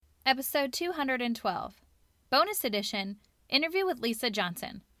Episode 212, Bonus Edition, Interview with Lisa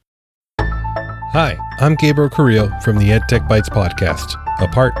Johnson. Hi, I'm Gabriel Carrillo from the EdTech Bites podcast, a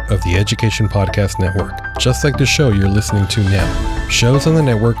part of the Education Podcast Network, just like the show you're listening to now. Shows on the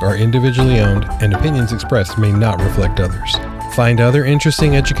network are individually owned, and opinions expressed may not reflect others. Find other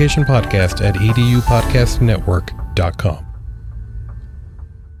interesting education podcasts at edupodcastnetwork.com.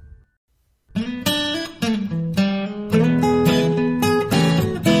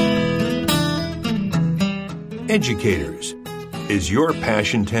 Educators, is your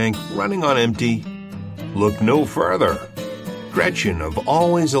passion tank running on empty? Look no further. Gretchen of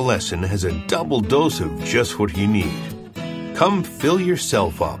Always a Lesson has a double dose of just what you need. Come fill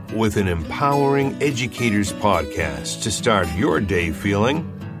yourself up with an empowering educators podcast to start your day feeling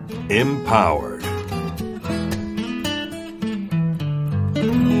empowered.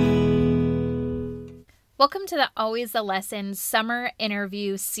 Welcome to the Always a Lesson Summer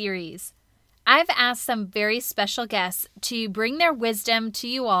Interview Series. I've asked some very special guests to bring their wisdom to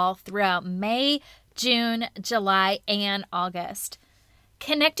you all throughout May, June, July, and August.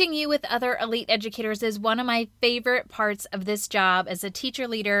 Connecting you with other elite educators is one of my favorite parts of this job as a teacher,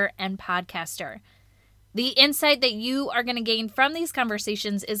 leader, and podcaster. The insight that you are going to gain from these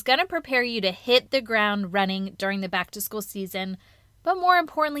conversations is going to prepare you to hit the ground running during the back-to-school season, but more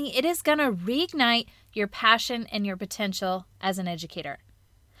importantly, it is going to reignite your passion and your potential as an educator.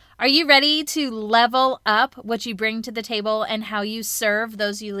 Are you ready to level up what you bring to the table and how you serve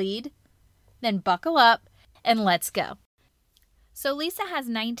those you lead? Then buckle up and let's go. So Lisa has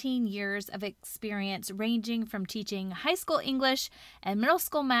 19 years of experience ranging from teaching high school English and middle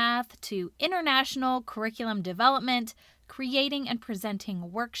school math to international curriculum development, creating and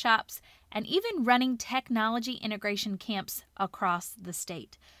presenting workshops, and even running technology integration camps across the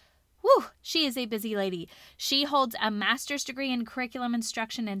state. Whew, she is a busy lady. She holds a master's degree in curriculum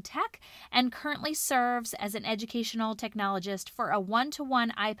instruction and tech and currently serves as an educational technologist for a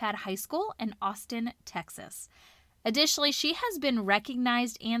one-to-one iPad high school in Austin, Texas. Additionally, she has been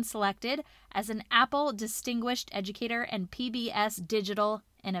recognized and selected as an Apple Distinguished Educator and PBS Digital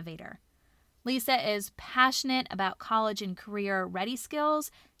Innovator. Lisa is passionate about college and career ready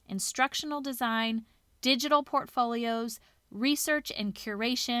skills, instructional design, digital portfolios, research and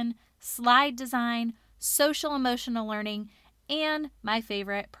curation, slide design, social emotional learning, and my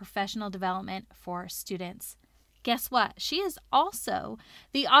favorite, professional development for students. Guess what? She is also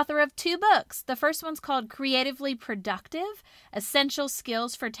the author of 2 books. The first one's called Creatively Productive: Essential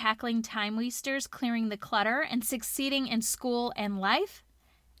Skills for Tackling Time Wasters, Clearing the Clutter, and Succeeding in School and Life.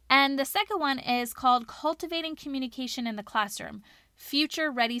 And the second one is called Cultivating Communication in the Classroom: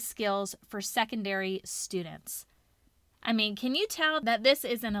 Future Ready Skills for Secondary Students. I mean, can you tell that this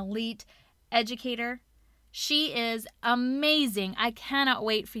is an elite educator? She is amazing. I cannot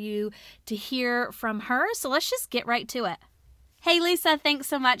wait for you to hear from her. So let's just get right to it. Hey, Lisa, thanks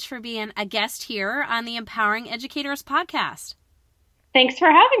so much for being a guest here on the Empowering Educators podcast. Thanks for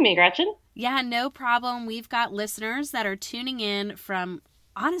having me, Gretchen. Yeah, no problem. We've got listeners that are tuning in from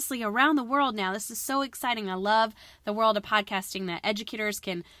honestly around the world now. This is so exciting. I love the world of podcasting that educators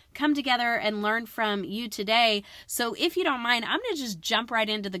can come together and learn from you today. So if you don't mind, I'm going to just jump right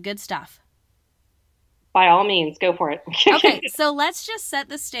into the good stuff. By all means, go for it. Okay, so let's just set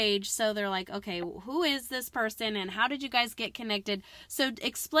the stage so they're like, okay, who is this person and how did you guys get connected? So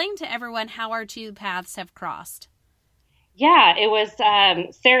explain to everyone how our 2 paths have crossed. Yeah, it was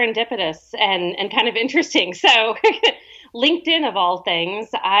serendipitous and kind of interesting. So LinkedIn, of all things,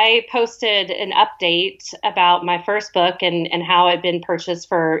 I posted an update about my first book and how it had been purchased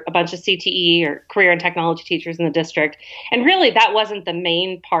for a bunch of CTE or career and technology teachers in the district. And really, that wasn't the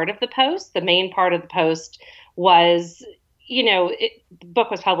main part of the post. The main part of the post was, the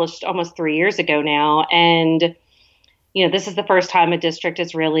book was published almost 3 years ago now. And, this is the first time a district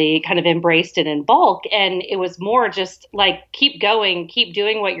has really kind of embraced it in bulk. And it was more just like, keep going, keep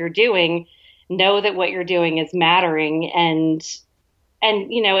doing what you're doing. Know that what you're doing is mattering, and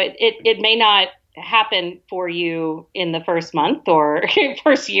it may not happen for you in the first month or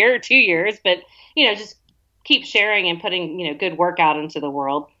first year or 2 years, but just keep sharing and putting good work out into the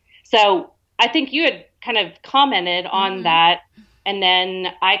world. So I think you had kind of commented on that, and then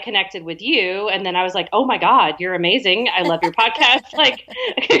I connected with you, and then I was like, oh my God, you're amazing. I love your podcast.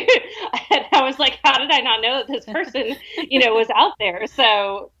 And I was like, how did I not know that this person was out there?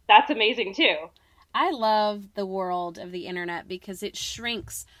 So that's amazing too. I love the world of the internet because it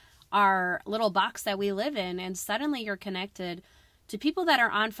shrinks our little box that we live in, and suddenly you're connected to people that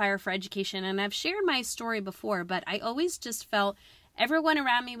are on fire for education. And I've shared my story before, but I always just felt everyone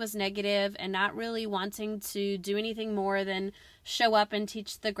around me was negative and not really wanting to do anything more than show up and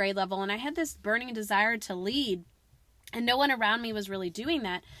teach the grade level. And I had this burning desire to lead, and no one around me was really doing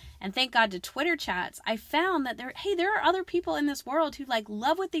that. And thank God to Twitter chats, I found that there are other people in this world who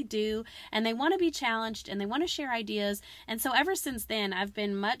love what they do, and they want to be challenged, and they want to share ideas. And so ever since then, I've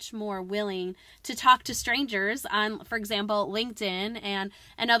been much more willing to talk to strangers on, for example, LinkedIn and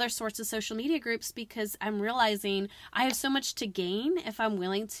other sorts of social media groups, because I'm realizing I have so much to gain if I'm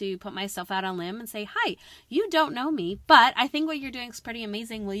willing to put myself out on a limb and say, hi, you don't know me, but I think what you're doing is pretty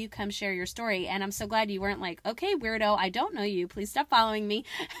amazing. Will you come share your story? And I'm so glad you weren't like, okay, weirdo, I don't know you. Please stop following me.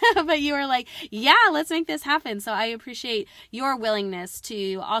 But you were like, yeah, let's make this happen. So I appreciate your willingness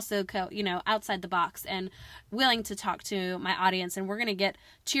to also go, outside the box and willing to talk to my audience. And we're going to get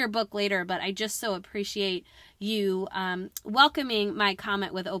to your book later, but I just so appreciate you welcoming my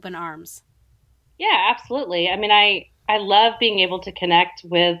comment with open arms. Yeah, absolutely. I mean, I love being able to connect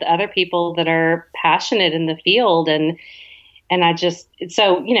with other people that are passionate in the field, and I just,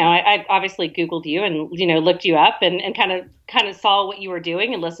 so, I obviously Googled you and, looked you up and kind of saw what you were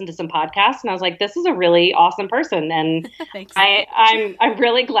doing and listened to some podcasts. And I was like, this is a really awesome person. And Thanks. I'm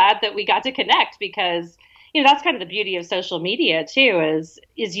really glad that we got to connect, because, that's kind of the beauty of social media too,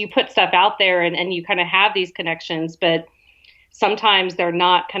 is you put stuff out there and you kind of have these connections, but sometimes they're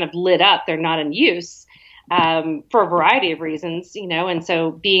not kind of lit up. They're not in use. For a variety of reasons, and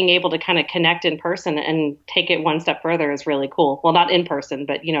so being able to kind of connect in person and take it one step further is really cool. Well, not in person,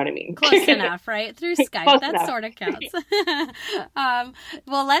 but you know what I mean. Close enough, right? Through Skype, Close that enough. Sort of counts.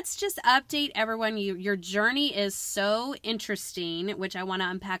 Well, let's just update everyone. Your journey is so interesting, which I want to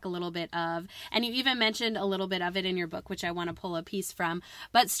unpack a little bit of. And you even mentioned a little bit of it in your book, which I want to pull a piece from.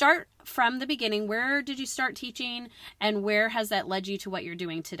 But start from the beginning. Where did you start teaching, and where has that led you to what you're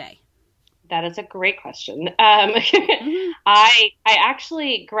doing today? That is a great question. I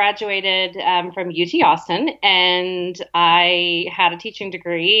actually graduated from UT Austin, and I had a teaching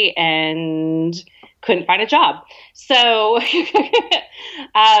degree and couldn't find a job. So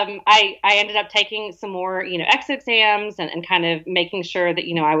I ended up taking some more, exit exams and kind of making sure that,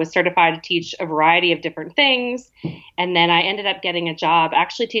 I was certified to teach a variety of different things. And then I ended up getting a job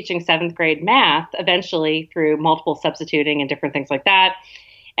actually teaching 7th grade math, eventually through multiple substituting and different things like that.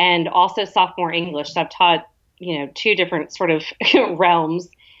 And also sophomore English. So I've taught, 2 different sort of realms.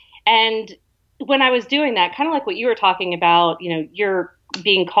 And when I was doing that, kind of like what you were talking about, you're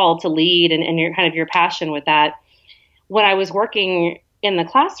being called to lead and your passion with that. When I was working in the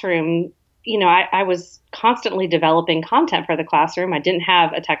classroom, I was constantly developing content for the classroom. I didn't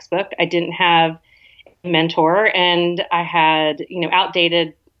have a textbook. I didn't have a mentor, and I had,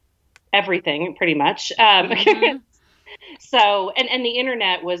 outdated everything pretty much. So, and the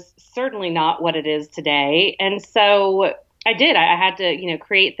internet was certainly not what it is today. And so I had to,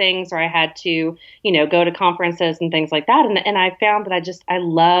 create things, or I had to, go to conferences and things like that. And I found that I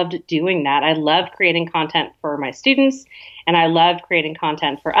loved doing that. I loved creating content for my students, and I loved creating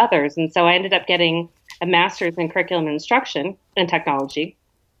content for others. And so I ended up getting a master's in curriculum instruction and technology.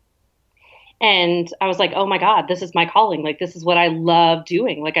 And I was like, oh my God, this is my calling. This is what I love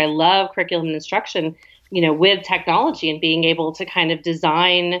doing. I love curriculum instruction, with technology and being able to kind of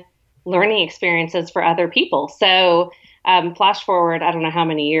design learning experiences for other people. So flash forward, I don't know how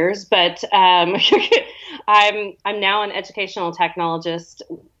many years, but I'm now an educational technologist.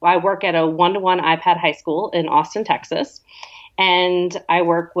 I work at a 1-to-1 iPad high school in Austin, Texas. And I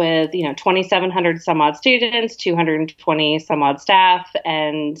work with, 2,700 some odd students, 220 some odd staff,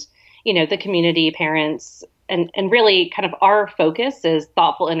 and, the community, parents, and really kind of our focus is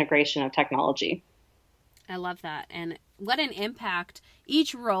thoughtful integration of technology. I love that. And what an impact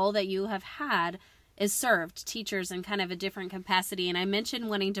each role that you have had is served teachers in kind of a different capacity. And I mentioned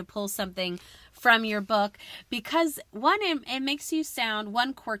wanting to pull something from your book because one, it makes you sound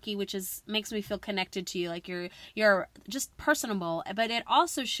quirky, which makes me feel connected to you. Like you're just personable, but it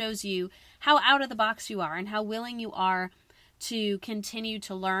also shows you how out of the box you are and how willing you are to continue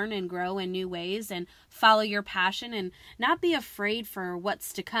to learn and grow in new ways and follow your passion and not be afraid for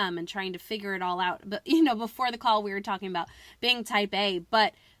what's to come and trying to figure it all out. But, before the call, we were talking about being type A,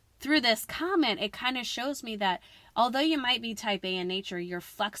 but through this comment, it kind of shows me that although you might be type A in nature, you're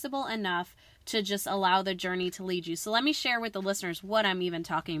flexible enough to just allow the journey to lead you. So let me share with the listeners what I'm even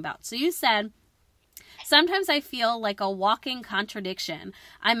talking about. So you said, sometimes I feel like a walking contradiction.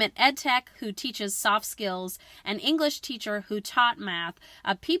 I'm an ed tech who teaches soft skills, an English teacher who taught math,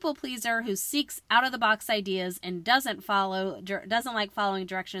 a people pleaser who seeks out-of-the-box ideas and doesn't like following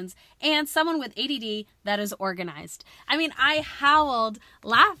directions, and someone with ADD that is organized. I mean, I howled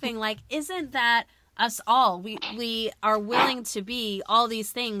laughing like, isn't that us all. We are willing to be all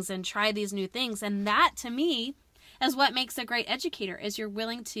these things and try these new things. And that, to me, is what makes a great educator, is you're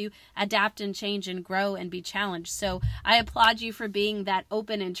willing to adapt and change and grow and be challenged. So I applaud you for being that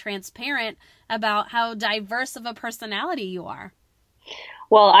open and transparent about how diverse of a personality you are.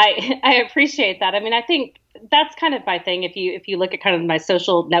 Well, I appreciate that. I mean, I think that's kind of my thing. If you look at kind of my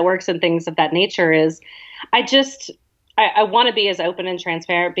social networks and things of that nature, is I want to be as open and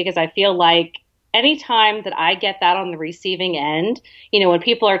transparent, because I feel like anytime that I get that on the receiving end, when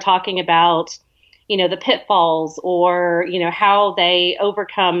people are talking about, the pitfalls, or, how they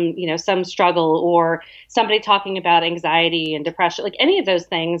overcome, some struggle, or somebody talking about anxiety and depression, like any of those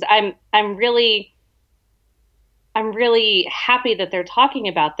things, I'm really happy that they're talking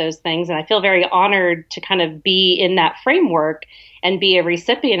about those things. And I feel very honored to kind of be in that framework and be a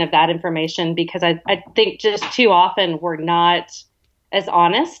recipient of that information, because I think just too often we're not as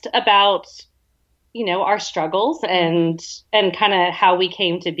honest about, our struggles and kind of how we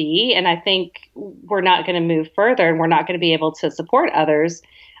came to be. And I think we're not going to move further, and we're not going to be able to support others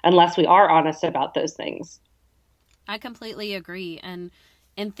unless we are honest about those things. I completely agree. And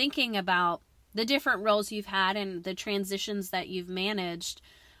in thinking about the different roles you've had and the transitions that you've managed,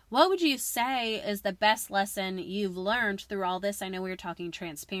 what would you say is the best lesson you've learned through all this? I know we were talking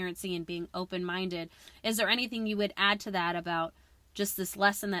transparency and being open-minded. Is there anything you would add to that about just this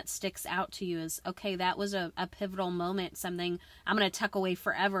lesson that sticks out to you as, okay, that was a pivotal moment, something I'm going to tuck away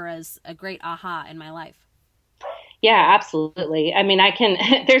forever as a great aha in my life? Yeah, absolutely. I mean,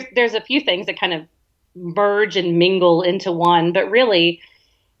 there's a few things that kind of merge and mingle into one, but really,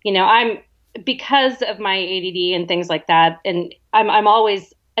 because of my ADD and things like that, and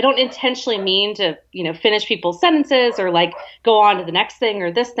I don't intentionally mean to, finish people's sentences or like go on to the next thing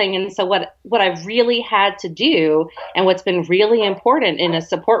or this thing. And so what I've really had to do, and what's been really important in a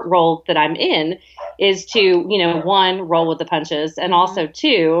support role that I'm in, is to, one, roll with the punches, and also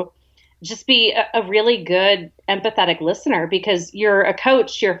two, just be a really good empathetic listener, because you're a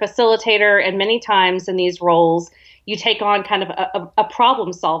coach, you're a facilitator, and many times in these roles, you take on kind of a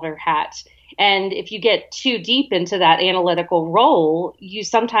problem solver hat. And if you get too deep into that analytical role, you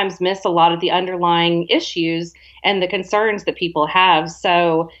sometimes miss a lot of the underlying issues and the concerns that people have.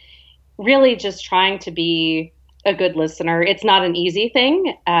 So really just trying to be a good listener. It's not an easy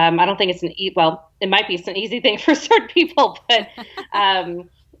thing. I don't think it's it might be an easy thing for certain people, but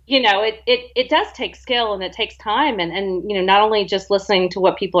it does take skill, and it takes time, and not only just listening to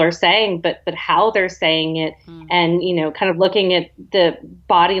what people are saying, but how they're saying it, and kind of looking at the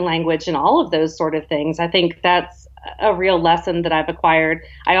body language and all of those sort of things. I think that's a real lesson that I've acquired.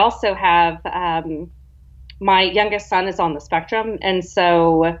 I also have my youngest son is on the spectrum, and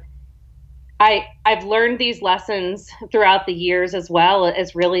so I've learned these lessons throughout the years, as well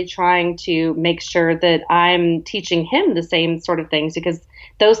as really trying to make sure that I'm teaching him the same sort of things, because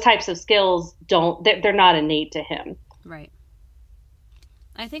those types of skills they're not innate to him. Right.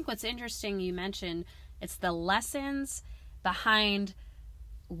 I think what's interesting, you mentioned, it's the lessons behind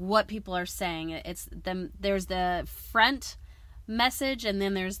what people are saying. There's the front message, and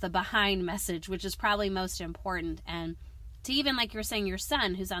then there's the behind message, which is probably most important. And to even, like you're saying, your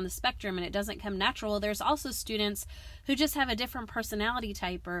son who's on the spectrum and it doesn't come natural, there's also students who just have a different personality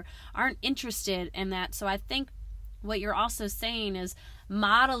type or aren't interested in that. So I think what you're also saying is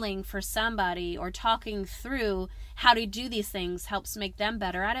modeling for somebody or talking through how to do these things helps make them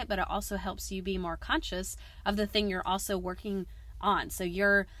better at it, but it also helps you be more conscious of the thing you're also working on. So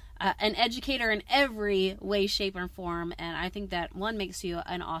you're an educator in every way, shape, and form, and I think that one makes you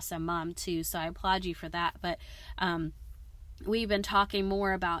an awesome mom too, so I applaud you for that. But we've been talking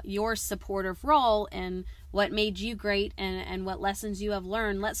more about your supportive role and what made you great and what lessons you have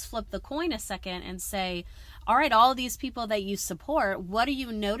learned. Let's flip the coin a second and say, all right, all these people that you support, what are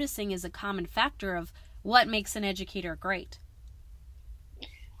you noticing is a common factor of what makes an educator great?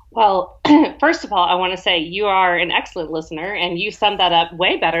 Well, first of all, I want to say you are an excellent listener, and you summed that up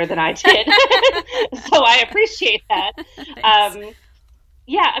way better than I did. So I appreciate that.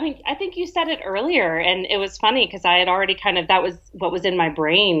 Yeah, I mean, I think you said it earlier, and it was funny because I had already that was what was in my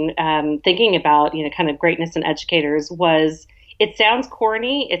brain thinking about, kind of greatness in educators was, it sounds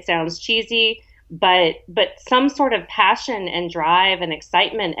corny, it sounds cheesy, but some sort of passion and drive and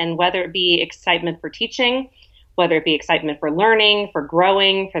excitement, and whether it be excitement for teaching, whether it be excitement for learning, for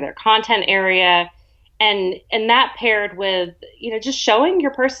growing, for their content area, and that paired with, just showing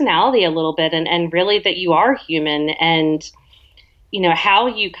your personality a little bit and really that you are human, and how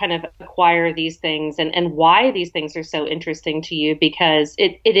you kind of acquire these things and why these things are so interesting to you, because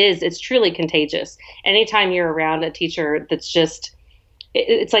it's truly contagious. Anytime you're around a teacher that's just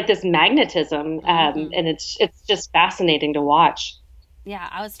it's like this magnetism, and it's just fascinating to watch. Yeah,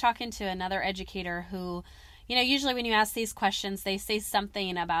 I was talking to another educator who, usually when you ask these questions, they say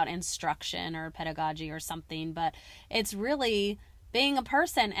something about instruction or pedagogy or something, but it's really being a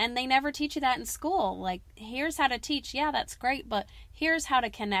person, and they never teach you that in school. Like, here's how to teach. Yeah, that's great, but here's how to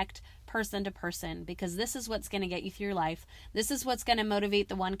connect person to person, because this is what's going to get you through life. This is what's going to motivate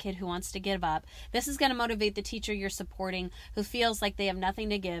the one kid who wants to give up. This is going to motivate the teacher you're supporting who feels like they have nothing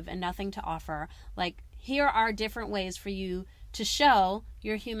to give and nothing to offer. Like, here are different ways for you to show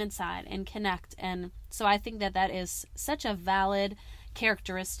your human side and connect. And so I think that is such a valid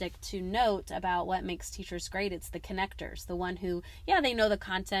characteristic to note about what makes teachers great. It's the connectors, the one who, they know the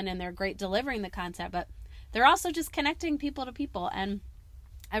content and they're great delivering the content, but they're also just connecting people to people. And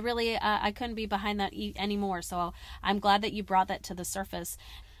I really, I couldn't be behind that anymore. So I'm glad that you brought that to the surface.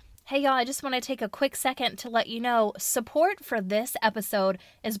 Hey y'all, I just want to take a quick second to let you know support for this episode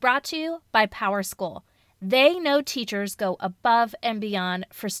is brought to you by PowerSchool. They know teachers go above and beyond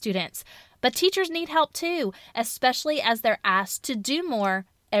for students, but teachers need help too, especially as they're asked to do more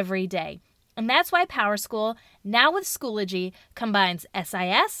every day. And that's why PowerSchool, now with Schoology, combines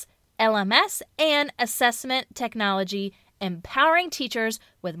SIS, LMS, and assessment technology, empowering teachers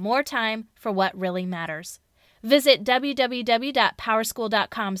with more time for what really matters. Visit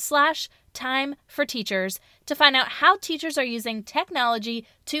www.powerschool.com/time-for-teachers to find out how teachers are using technology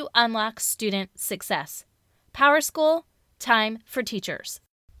to unlock student success. PowerSchool, time for teachers.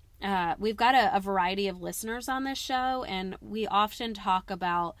 We've got a variety of listeners on this show, and we often talk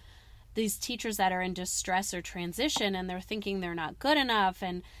about these teachers that are in distress or transition, and they're thinking they're not good enough.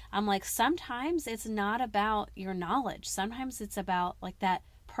 And I'm like, sometimes it's not about your knowledge. Sometimes it's about like that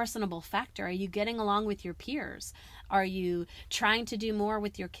personable factor. Are you getting along with your peers? Are you trying to do more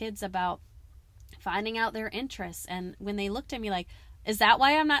with your kids about finding out their interests? And when they looked at me like, is that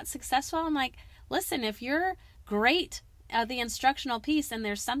why I'm not successful? I'm like, listen, if you're great at the instructional piece and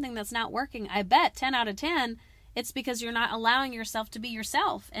there's something that's not working, I bet 10 out of 10, it's because you're not allowing yourself to be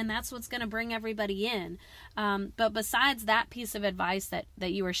yourself, and that's what's going to bring everybody in. But besides that piece of advice that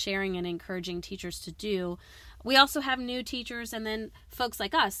you were sharing and encouraging teachers to do, we also have new teachers and then folks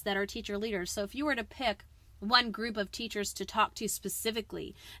like us that are teacher leaders. So if you were to pick one group of teachers to talk to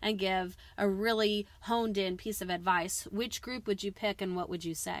specifically and give a really honed in piece of advice, which group would you pick and what would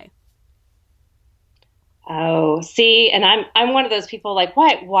you say? Oh, see, and I'm one of those people like,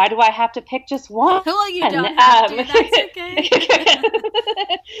 what? Why do I have to pick just one? Well, you don't have to. That's okay.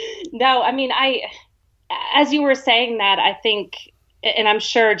 No, I mean, as you were saying that, I think, and I'm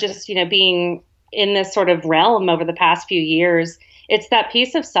sure just, being in this sort of realm over the past few years, it's that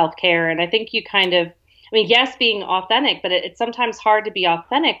piece of self-care. And I think you kind of, yes, being authentic, but it's sometimes hard to be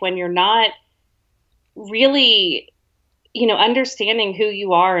authentic when you're not really understanding who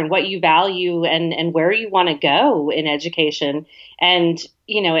you are and what you value and where you want to go in education and,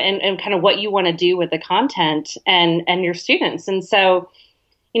 and kind of what you want to do with the content and your students. And so,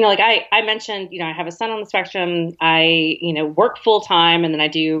 like I mentioned, I have a son on the spectrum. I, work full time, and then I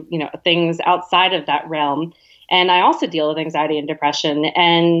do, things outside of that realm. And I also deal with anxiety and depression.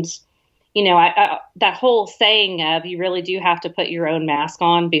 And, that whole saying of you really do have to put your own mask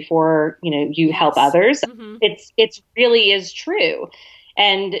on before, you help others. Mm-hmm. It's really is true.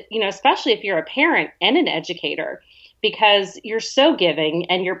 And, especially if you're a parent and an educator, because you're so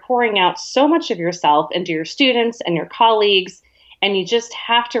giving and you're pouring out so much of yourself into your students and your colleagues. And you just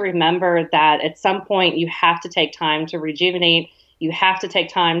have to remember that at some point you have to take time to rejuvenate. You have to take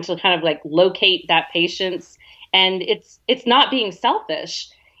time to kind of like locate that patience. And it's not being selfish.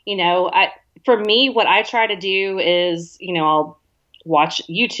 For me, what I try to do is, I'll watch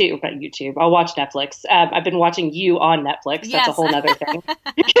I'll watch Netflix. I've been watching You on Netflix. Yes. That's a whole nother thing.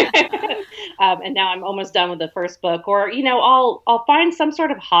 And now I'm almost done with the first book. Or, I'll find some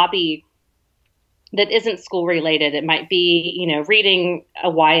sort of hobby that isn't school related. It might be, reading a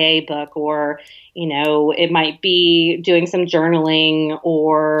YA book, or, it might be doing some journaling,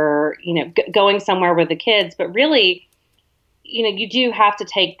 or, going somewhere with the kids. But really, you do have to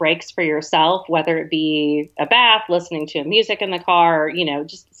take breaks for yourself, whether it be a bath, listening to music in the car,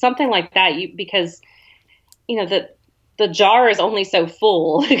 just something like that. Because, the jar is only so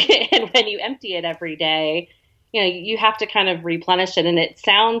full. And when you empty it every day, you have to kind of replenish it. And it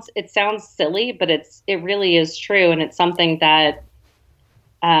sounds silly, but it really is true. And it's something that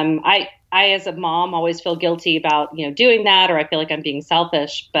I as a mom always feel guilty about, doing that, or I feel like I'm being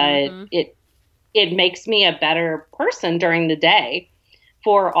selfish, but mm-hmm. It makes me a better person during the day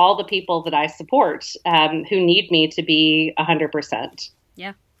for all the people that I support, who need me to be 100%.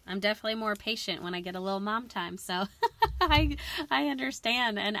 Yeah, I'm definitely more patient when I get a little mom time. So I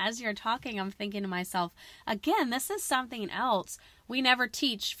understand. And as you're talking, I'm thinking to myself, again, this is something else we never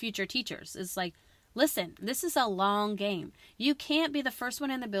teach future teachers. It's like, listen, this is a long game. You can't be the first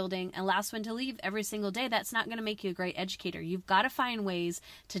one in the building and last one to leave every single day. That's not going to make you a great educator. You've got to find ways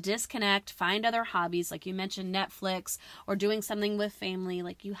to disconnect, find other hobbies, like you mentioned Netflix or doing something with family.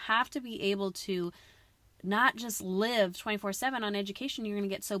 Like, you have to be able to not just live 24/7 on education. You're going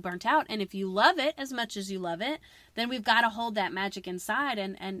to get so burnt out. And if you love it as much as you love it, then we've got to hold that magic inside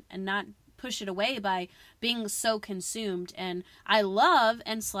and not push it away by being so consumed. And I love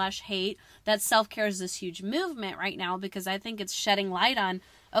and / hate that self-care is this huge movement right now, because I think it's shedding light on,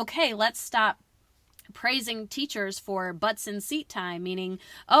 okay, let's stop praising teachers for butts in seat time, meaning,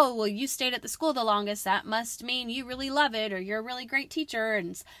 oh, well, you stayed at the school the longest, that must mean you really love it, or you're a really great teacher.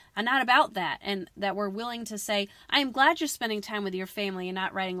 And I'm not about that. And that we're willing to say, I'm glad you're spending time with your family and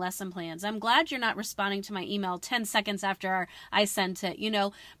not writing lesson plans. I'm glad you're not responding to my email 10 seconds after I sent it,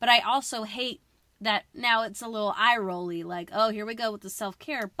 but I also hate that now it's a little eye-rolly, like, oh, here we go with the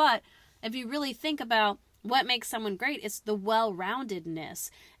self-care. But if you really think about what makes someone great, it's the well-roundedness.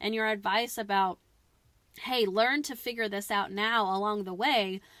 And your advice about, hey, learn to figure this out now along the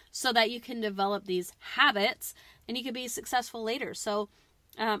way so that you can develop these habits and you can be successful later. So,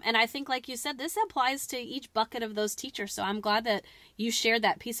 and I think, like you said, this applies to each bucket of those teachers. So I'm glad that you shared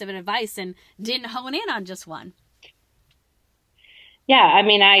that piece of advice and didn't hone in on just one. Yeah, I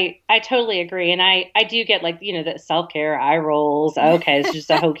mean, I totally agree. And I do get, like, the self-care eye rolls. Okay, it's just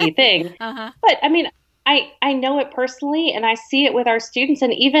a hokey thing. But I mean, I know it personally, and I see it with our students,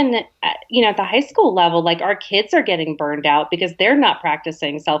 and even at the high school level, like, our kids are getting burned out because they're not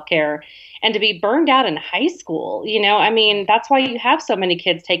practicing self-care. And to be burned out in high school, I mean, that's why you have so many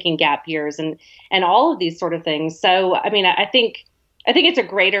kids taking gap years and all of these sort of things. So, I mean, I think it's a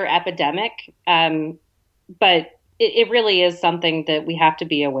greater epidemic, but it really is something that we have to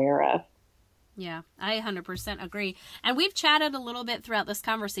be aware of. Yeah, I 100% agree. And we've chatted a little bit throughout this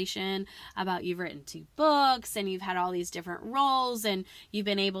conversation about you've written 2 books and you've had all these different roles and you've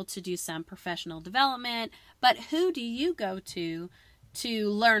been able to do some professional development. But who do you go to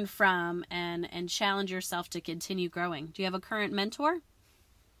learn from and challenge yourself to continue growing? Do you have a current mentor?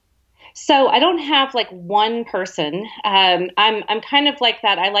 So I don't have, like, one person. I'm kind of like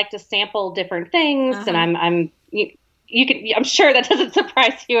that. I like to sample different things, and I'm sure that doesn't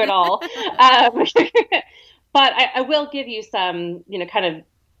surprise you at all. But I will give you some, kind of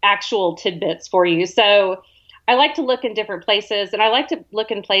actual tidbits for you. So I like to look in different places, and I like to look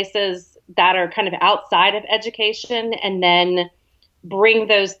in places that are kind of outside of education and then bring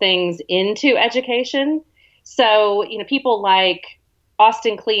those things into education. So, people like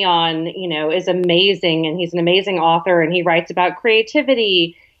Austin Kleon, is amazing, and he's an amazing author, and he writes about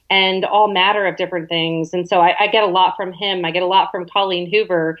creativity and all matter of different things. And so I get a lot from him. I get a lot from Colleen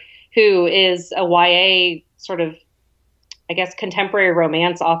Hoover, who is a YA sort of, I guess, contemporary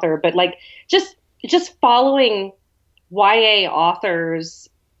romance author, but, like, just following YA authors,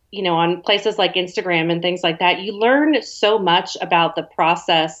 on places like Instagram and things like that, you learn so much about the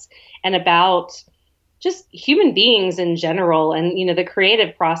process and about just human beings in general and, the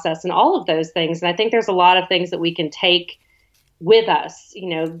creative process and all of those things. And I think there's a lot of things that we can take with us,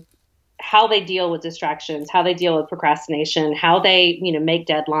 how they deal with distractions, how they deal with procrastination, how they, make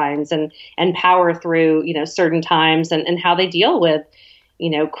deadlines and power through, certain times and how they deal with,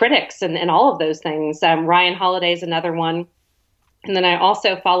 critics and all of those things. Ryan Holiday is another one. And then I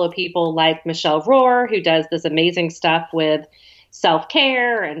also follow people like Michelle Rohr, who does this amazing stuff with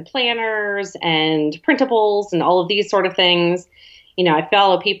self-care and planners and printables and all of these sort of things. I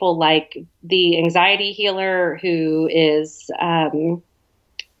follow people like the anxiety healer, who is a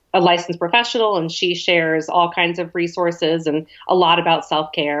licensed professional, and she shares all kinds of resources and a lot about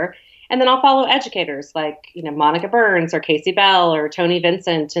self-care. And then I'll follow educators like, Monica Burns or Casey Bell or Tony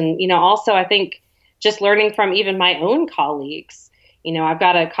Vincent. And, also I think just learning from even my own colleagues. I've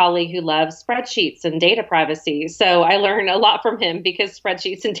got a colleague who loves spreadsheets and data privacy. So I learn a lot from him because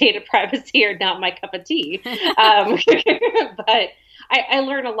spreadsheets and data privacy are not my cup of tea. But I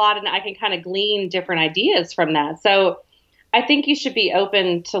learn a lot, and I can kind of glean different ideas from that. So I think you should be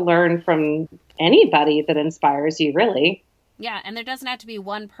open to learn from anybody that inspires you, really. Yeah, and there doesn't have to be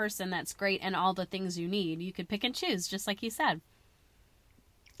one person that's great and all the things you need. You could pick and choose, just like you said.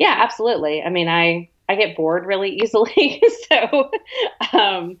 Yeah, absolutely. I mean, I get bored really easily. So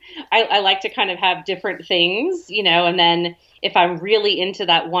I like to kind of have different things, and then if I'm really into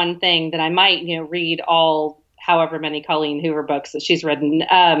that one thing, then I might, read all however many Colleen Hoover books that she's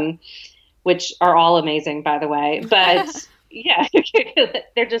written, which are all amazing, by the way. But yeah,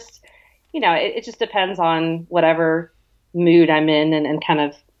 they're just, it just depends on whatever mood I'm in and kind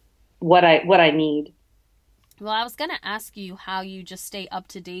of what I need. Well, I was going to ask you how you just stay up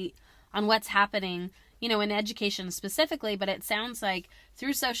to date on what's happening, in education specifically, but it sounds like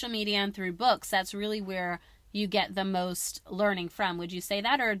through social media and through books, that's really where you get the most learning from. Would you say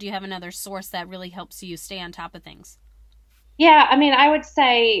that, or do you have another source that really helps you stay on top of things? Yeah, I mean, I would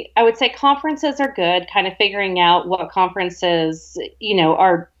say conferences are good, kind of figuring out what conferences,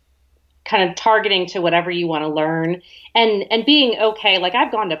 are kind of targeting to whatever you want to learn, and being okay. Like,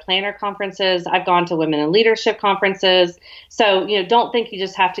 I've gone to planner conferences, I've gone to women in leadership conferences. So, don't think you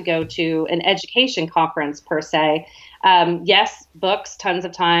just have to go to an education conference per se. Yes, books tons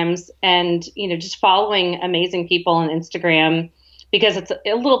of times, and, just following amazing people on Instagram, because it's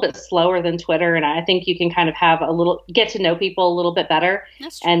a little bit slower than Twitter. And I think you can kind of get to know people a little bit better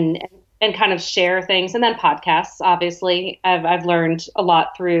and kind of share things. And then podcasts, obviously, I've learned a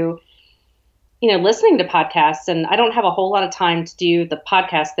lot through listening to podcasts. And I don't have a whole lot of time to do the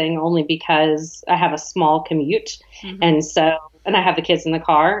podcast thing, only because I have a small commute. Mm-hmm. And I have the kids in the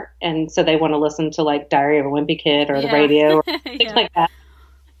car. And so they want to listen to like Diary of a Wimpy Kid or the radio or things like that.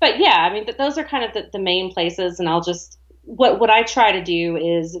 But yeah, I mean, those are kind of the main places. And I'll just, what I try to do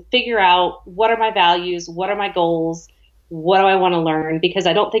is figure out what are my values, what are my goals, what do I want to learn? Because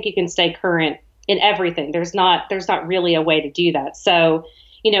I don't think you can stay current in everything. There's not really a way to do that. So,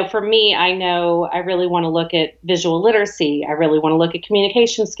 for me, I know I really want to look at visual literacy. I really want to look at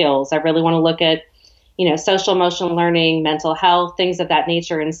communication skills. I really want to look at, social emotional learning, mental health, things of that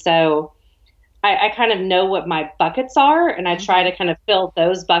nature. And so I kind of know what my buckets are, and I try to kind of fill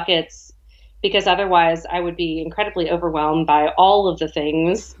those buckets, because otherwise I would be incredibly overwhelmed by all of the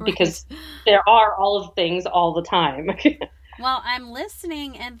things, because there are all of the things all the time. Well, I'm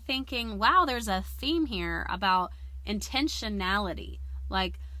listening and thinking, wow, there's a theme here about intentionality.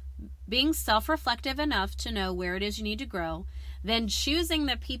 Like being self-reflective enough to know where it is you need to grow, then choosing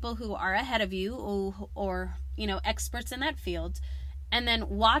the people who are ahead of you or experts in that field, and then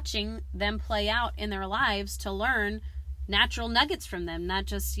watching them play out in their lives to learn natural nuggets from them, not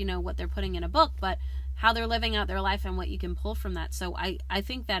just, what they're putting in a book, but how they're living out their life and what you can pull from that. So I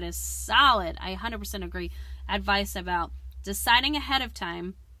think that is solid. I 100% agree. Advice about deciding ahead of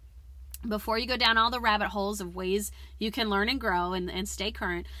time before you go down all the rabbit holes of ways you can learn and grow and stay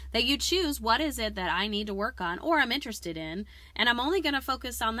current, that you choose what is it that I need to work on or I'm interested in, and I'm only going to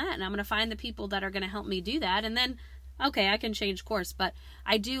focus on that, and I'm going to find the people that are going to help me do that, and then, okay, I can change course. But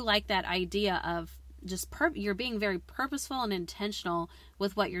I do like that idea of just you're being very purposeful and intentional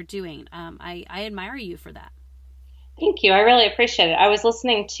with what you're doing. I admire you for that. Thank you. I really appreciate it. I was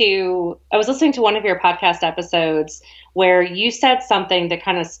listening to one of your podcast episodes where you said something that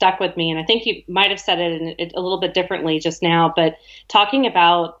kind of stuck with me. And I think you might have said it a little bit differently just now, but talking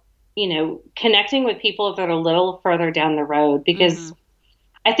about, connecting with people that are a little further down the road, because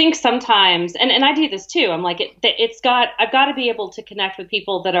I think sometimes, and I do this too, I'm like, I've got to be able to connect with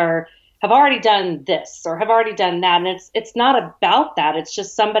people that have already done this or have already done that. And it's not about that. It's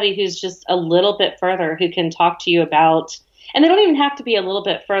just somebody who's just a little bit further who can talk to you about, and they don't even have to be a little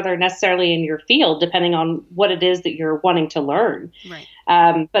bit further necessarily in your field, depending on what it is that you're wanting to learn. Right.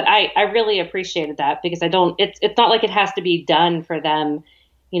 But I really appreciated that, because it's not like it has to be done for them.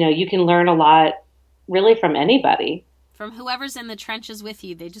 You can learn a lot really from anybody. From whoever's in the trenches with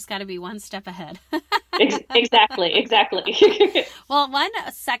you. They just got to be one step ahead. Exactly. Well, 1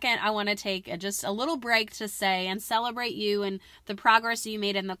 second, I want to take just a little break to say and celebrate you and the progress you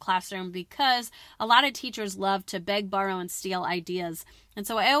made in the classroom, because a lot of teachers love to beg, borrow, and steal ideas. And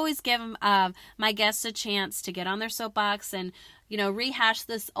so I always give my guests a chance to get on their soapbox and, rehash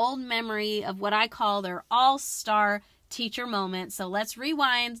this old memory of what I call their all-star teacher moment. So let's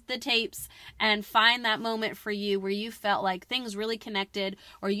rewind the tapes and find that moment for you where you felt like things really connected,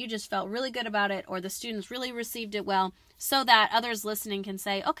 or you just felt really good about it, or the students really received it well, so that others listening can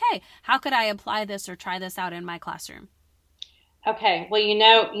say, okay, how could I apply this or try this out in my classroom? Okay. Well,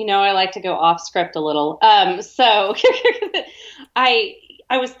 I like to go off script a little. So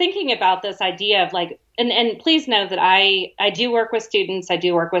I was thinking about this idea of like, and please know that I do work with students, I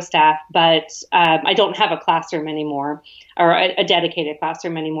do work with staff, but I don't have a classroom anymore, or a dedicated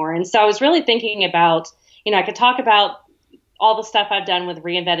classroom anymore. And so I was really thinking about, I could talk about all the stuff I've done with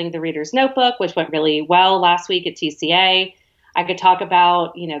reinventing the Reader's Notebook, which went really well last week at TCA. I could talk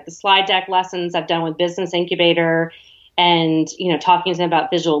about, the slide deck lessons I've done with Business Incubator, and, talking to them about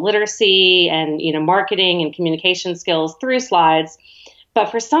visual literacy and, marketing and communication skills through slides. But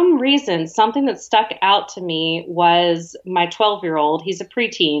for some reason, something that stuck out to me was my 12-year-old. He's a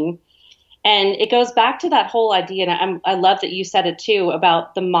preteen. And it goes back to that whole idea. And I love that you said it too,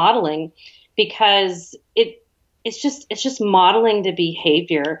 about the modeling, because it's just modeling the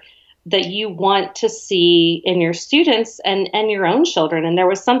behavior that you want to see in your students and your own children. And there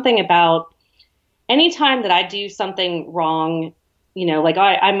was something about anytime that I do something wrong, you know, like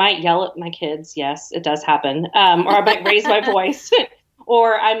I might yell at my kids. Yes, it does happen. Or I might raise my voice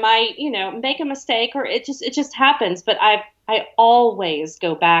or I might, you know, make a mistake, or it just happens. But I always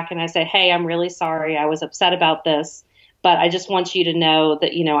go back and I say, hey, I'm really sorry. I was upset about this, but I just want you to know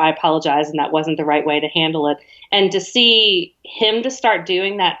that, you know, I apologize and that wasn't the right way to handle it. And to see him to start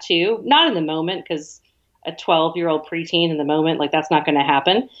doing that too, not in the moment, because a 12-year-old preteen in the moment, like that's not going to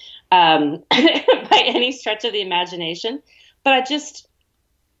happen by any stretch of the imagination. But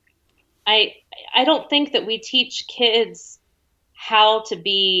I don't think that we teach kids how to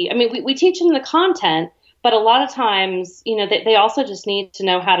be, I mean, we teach them the content, but a lot of times, you know, they also just need to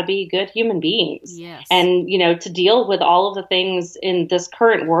know how to be good human beings. Yes. And, you know, to deal with all of the things in this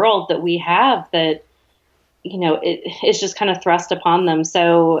current world that we have that, you know, it's just kind of thrust upon them.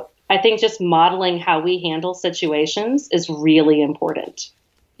 So I think just modeling how we handle situations is really important.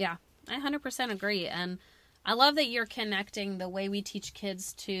 Yeah, I 100% agree. And I love that you're connecting the way we teach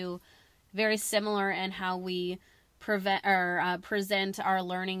kids to very similar in how we present our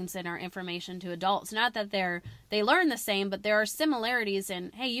learnings and our information to adults. Not that they learn the same, but there are similarities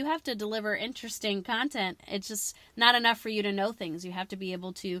in, hey, you have to deliver interesting content. It's just not enough for you to know things. You have to be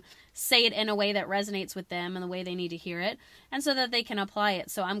able to say it in a way that resonates with them and the way they need to hear it, and so that they can apply it.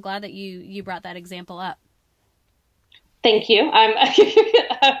 So I'm glad that you brought that example up. Thank you.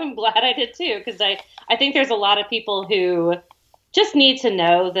 I'm glad I did too, because I think there's a lot of people who just need to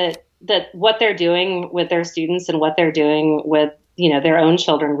know that what they're doing with their students and what they're doing with, you know, their own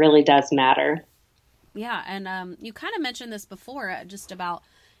children really does matter. Yeah. And you kind of mentioned this before, just about,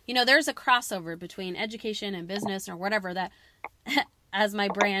 you know, there's a crossover between education and business or whatever that, as my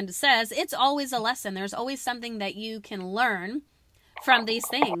brand says, it's always a lesson. There's always something that you can learn from these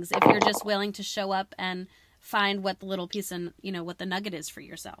things if you're just willing to show up and find what the little piece and, you know, what the nugget is for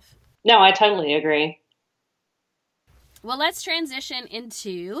yourself. No, I totally agree. Well, let's transition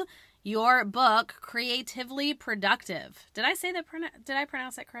into your book, Creatively Productive. Did I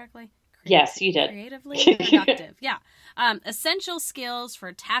pronounce that correctly? Yes, you did. Creatively Productive. Yeah. Essential skills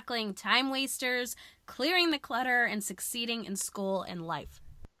for tackling time wasters, clearing the clutter, and succeeding in school and life.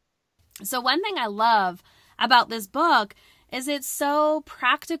 So one thing I love about this book is it's so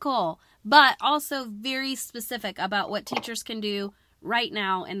practical, but also very specific about what teachers can do right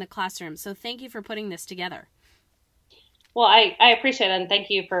now in the classroom. So thank you for putting this together. Well, I appreciate it, and thank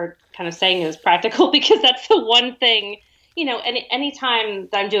you for kind of saying it was practical, because that's the one thing, you know, anytime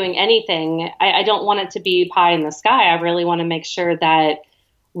that I'm doing anything, I don't want it to be pie in the sky. I really want to make sure that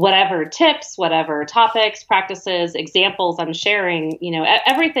whatever tips, whatever topics, practices, examples I'm sharing, you know,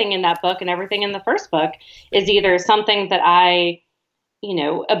 everything in that book and everything in the first book is either something that I, you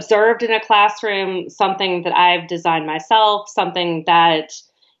know, observed in a classroom, something that I've designed myself, something that,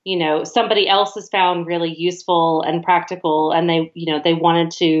 you know, somebody else has found really useful and practical, and they, you know, they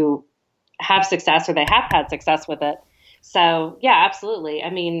wanted to have success, or they have had success with it. So yeah, absolutely. I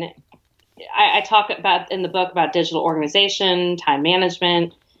mean, I talk about in the book about digital organization, time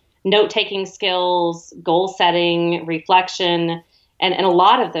management, note-taking skills, goal setting, reflection, and a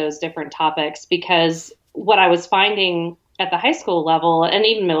lot of those different topics, because what I was finding at the high school level and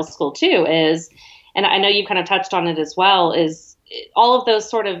even middle school too is, and I know you kind of touched on it as well, is all of those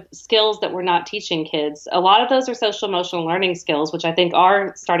sort of skills that we're not teaching kids. A lot of those are social emotional learning skills, which I think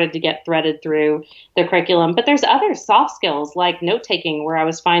are started to get threaded through the curriculum. But there's other soft skills like note-taking, where I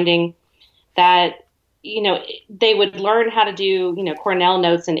was finding that, you know, they would learn how to do, you know, Cornell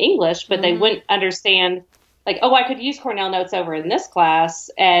notes in English, but they wouldn't understand, like, oh, I could use Cornell notes over in this class,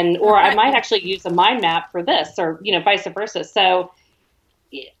 or I might actually use a mind map for this, or, you know, vice versa. So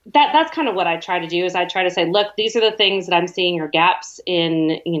that's kind of what I try to do, is I try to say, look, these are the things that I'm seeing are gaps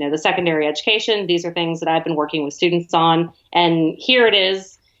in, you know, the secondary education. These are things that I've been working with students on. And here it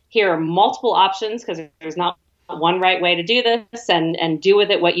is. Here are multiple options, because there's not one right way to do this, and do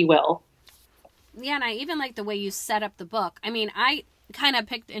with it what you will. Yeah, and I even like the way you set up the book. I mean, I kind of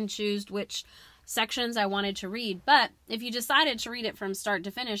picked and chose which sections I wanted to read, but if you decided to read it from start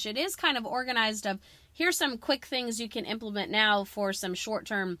to finish, it is kind of organized of, here's some quick things you can implement now for some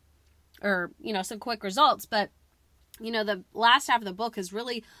short-term, or, you know, some quick results. But, you know, the last half of the book is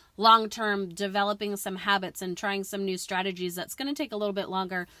really long-term, developing some habits and trying some new strategies that's going to take a little bit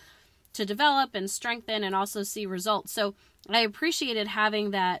longer to develop and strengthen and also see results. So I appreciated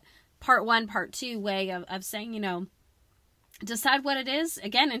having that part 1, part 2 way of saying, you know, decide what it is.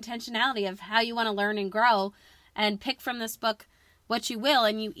 Again, intentionality of how you want to learn and grow, and pick from this book what you will.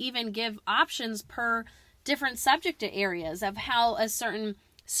 And you even give options per different subject areas of how a certain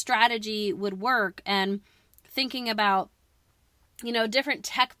strategy would work, and thinking about, you know, different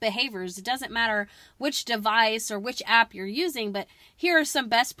tech behaviors. It doesn't matter which device or which app you're using, but here are some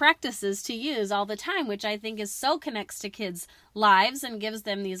best practices to use all the time, which I think is so connects to kids' lives and gives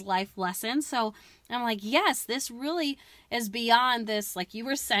them these life lessons. So I'm like, yes, this really is beyond this, like you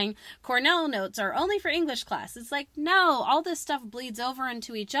were saying, Cornell notes are only for English class. It's like, no, all this stuff bleeds over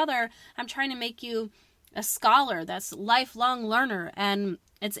into each other. I'm trying to make you a scholar that's lifelong learner, and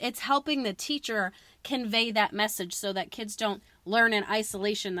it's helping the teacher convey that message so that kids don't learn in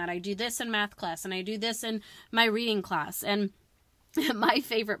isolation, that I do this in math class and I do this in my reading class. And my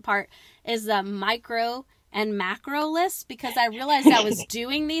favorite part is the micro and macro list, because I realized I was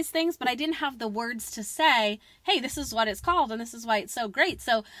doing these things, but I didn't have the words to say, hey, this is what it's called and this is why it's so great.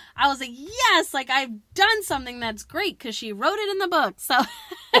 So I was like, yes, like I've done something that's great because she wrote it in the book. So,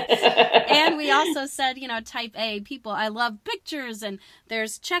 and we also said, you know, type A people, I love pictures and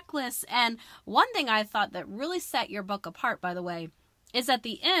there's checklists. And one thing I thought that really set your book apart, by the way, is at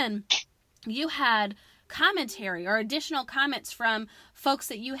the end, you had commentary or additional comments from folks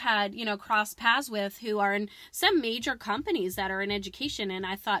that you had, you know, crossed paths with who are in some major companies that are in education. And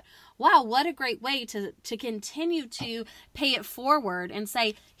I thought, wow, what a great way to continue to pay it forward and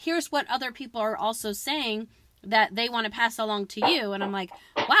say, here's what other people are also saying that they want to pass along to you. And I'm like,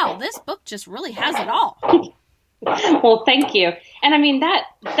 wow, this book just really has it all. Well, thank you. And I mean, that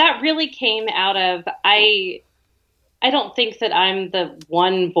really came out of, I don't think that I'm the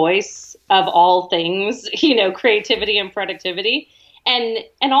one voice of all things, you know, creativity and productivity. And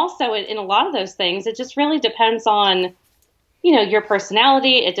also in a lot of those things, it just really depends on, you know, your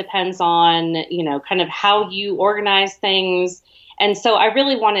personality. It depends on, you know, kind of how you organize things. And so I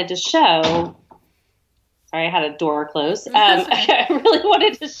really wanted to show, sorry, I had a door close. I really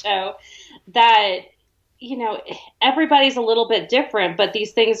wanted to show that, you know, everybody's a little bit different, but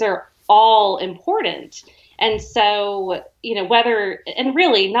these things are all important. And so, you know, and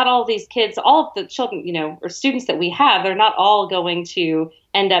really not all of these kids, all of the children, you know, or students that we have, they're not all going to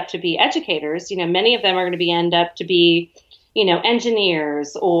end up to be educators. You know, many of them are going to end up to be, you know,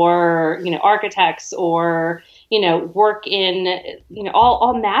 engineers or, you know, architects or, you know, work in, you know,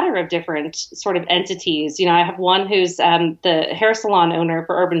 all matter of different sort of entities. You know, I have one who's the hair salon owner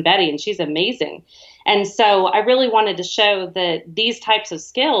for Urban Betty, and she's amazing. And so I really wanted to show that these types of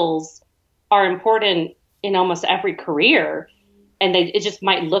skills are important in almost every career, and it just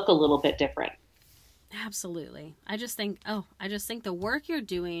might look a little bit different. Absolutely. I just think the work you're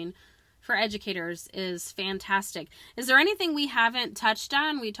doing for educators is fantastic. Is there anything we haven't touched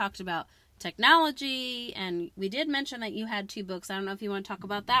on? We talked about technology, and we did mention that you had 2 books. I don't know if you want to talk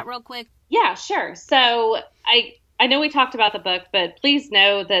about that real quick. Yeah, sure. So I know we talked about the book, but please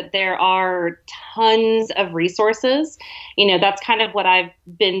know that there are tons of resources. You know, that's kind of what I've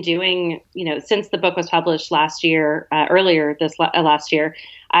been doing, you know, since the book was published last year, last year.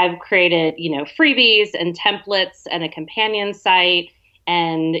 I've created, you know, freebies and templates and a companion site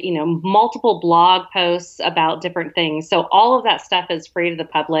and, you know, multiple blog posts about different things. So all of that stuff is free to the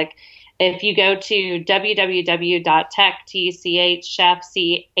public. If you go to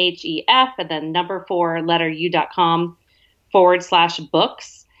www.techchef, and then number 4 letter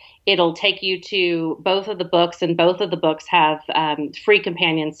u.com/books, it'll take you to both of the books, and both of the books have free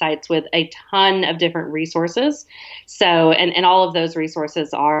companion sites with a ton of different resources. So, and all of those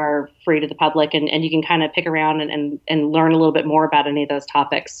resources are free to the public, and you can kind of pick around and learn a little bit more about any of those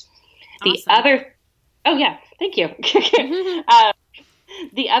topics. Awesome. Thank you.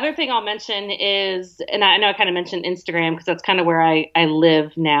 The other thing I'll mention is, and I know I kind of mentioned Instagram because that's kind of where I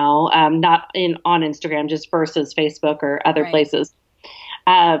live now, not on Instagram, just versus Facebook or other places.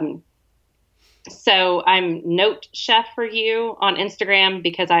 So I'm Note Chef for You on Instagram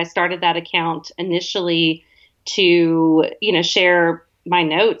because I started that account initially to, you know, share my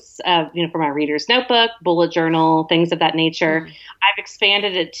notes you know, for my reader's notebook, bullet journal, things of that nature. I've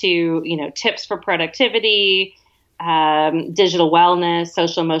expanded it to, you know, tips for productivity, digital wellness,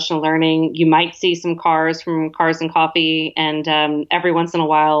 social emotional learning. You might see some cars from Cars and Coffee, and every once in a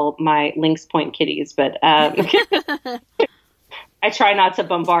while my Lynx Point kitties, but I try not to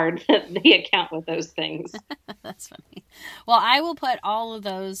bombard the account with those things. That's funny. Well, I will put all of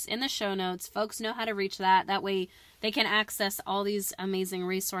those in the show notes. Folks know how to reach that. That way they can access all these amazing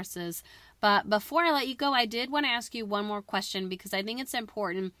resources. But before I let you go, I did want to ask you one more question because I think it's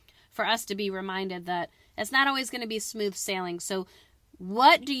important for us to be reminded that it's not always going to be smooth sailing. So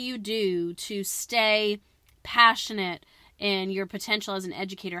what do you do to stay passionate in your potential as an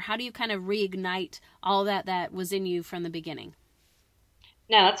educator? How do you kind of reignite all that was in you from the beginning?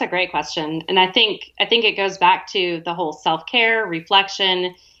 No, that's a great question. And I think it goes back to the whole self-care,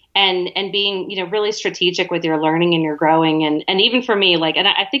 reflection, and being, really strategic with your learning and your growing. And even for me, like, and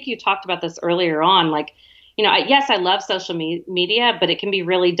I think you talked about this earlier on, like, yes, I love social media, but it can be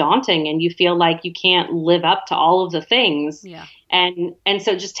really daunting and you feel like you can't live up to all of the things. Yeah. And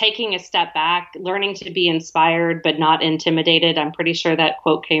so just taking a step back, learning to be inspired, but not intimidated. I'm pretty sure that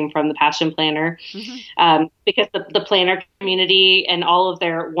quote came from the Passion Planner, because the planner community and all of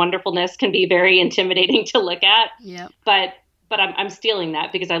their wonderfulness can be very intimidating to look at. Yeah. But I'm stealing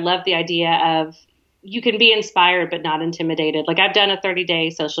that because I love the idea of you can be inspired, but not intimidated. Like I've done a 30-day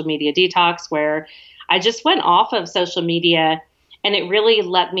social media detox where I just went off of social media and it really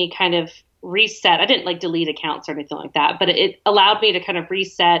let me kind of reset. I didn't like delete accounts or anything like that, but it allowed me to kind of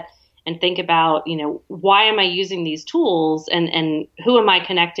reset and think about, why am I using these tools and who am I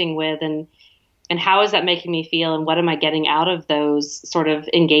connecting with and how is that making me feel and what am I getting out of those sort of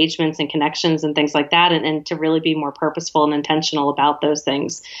engagements and connections and things like that, and to really be more purposeful and intentional about those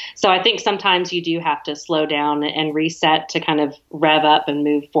things. So I think sometimes you do have to slow down and reset to kind of rev up and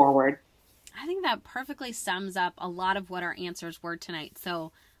move forward. I think that perfectly sums up a lot of what our answers were tonight.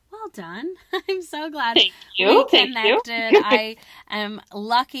 So well done. I'm so glad we connected. I am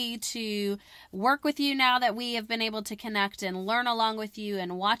lucky to work with you now that we have been able to connect and learn along with you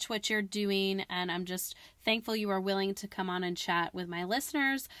and watch what you're doing. And I'm just thankful you are willing to come on and chat with my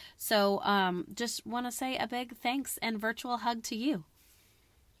listeners. So just want to say a big thanks and virtual hug to you.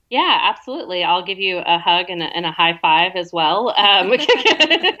 Yeah, absolutely. I'll give you a hug and a high five as well.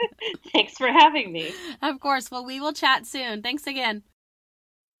 Thanks for having me. Of course. Well, we will chat soon. Thanks again.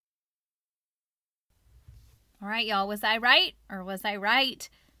 All right, y'all. Was I right or was I right?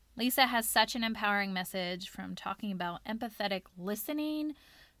 Lisa has such an empowering message, from talking about empathetic listening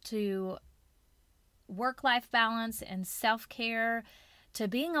to work-life balance and self-care to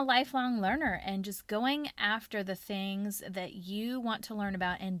being a lifelong learner and just going after the things that you want to learn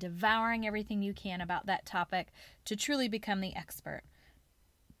about and devouring everything you can about that topic to truly become the expert.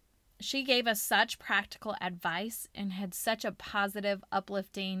 She gave us such practical advice and had such a positive,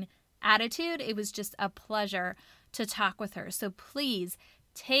 uplifting attitude. It was just a pleasure to talk with her. So please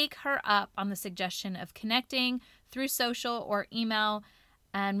take her up on the suggestion of connecting through social or email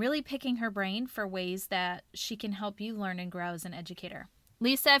and really picking her brain for ways that she can help you learn and grow as an educator.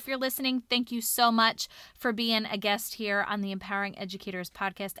 Lisa, if you're listening, thank you so much for being a guest here on the Empowering Educators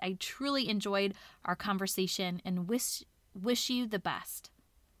podcast. I truly enjoyed our conversation and wish you the best.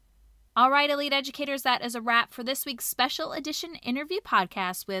 All right, Elite Educators, that is a wrap for this week's special edition interview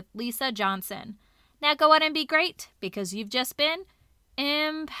podcast with Lisa Johnson. Now go out and be great, because you've just been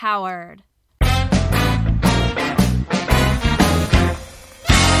empowered.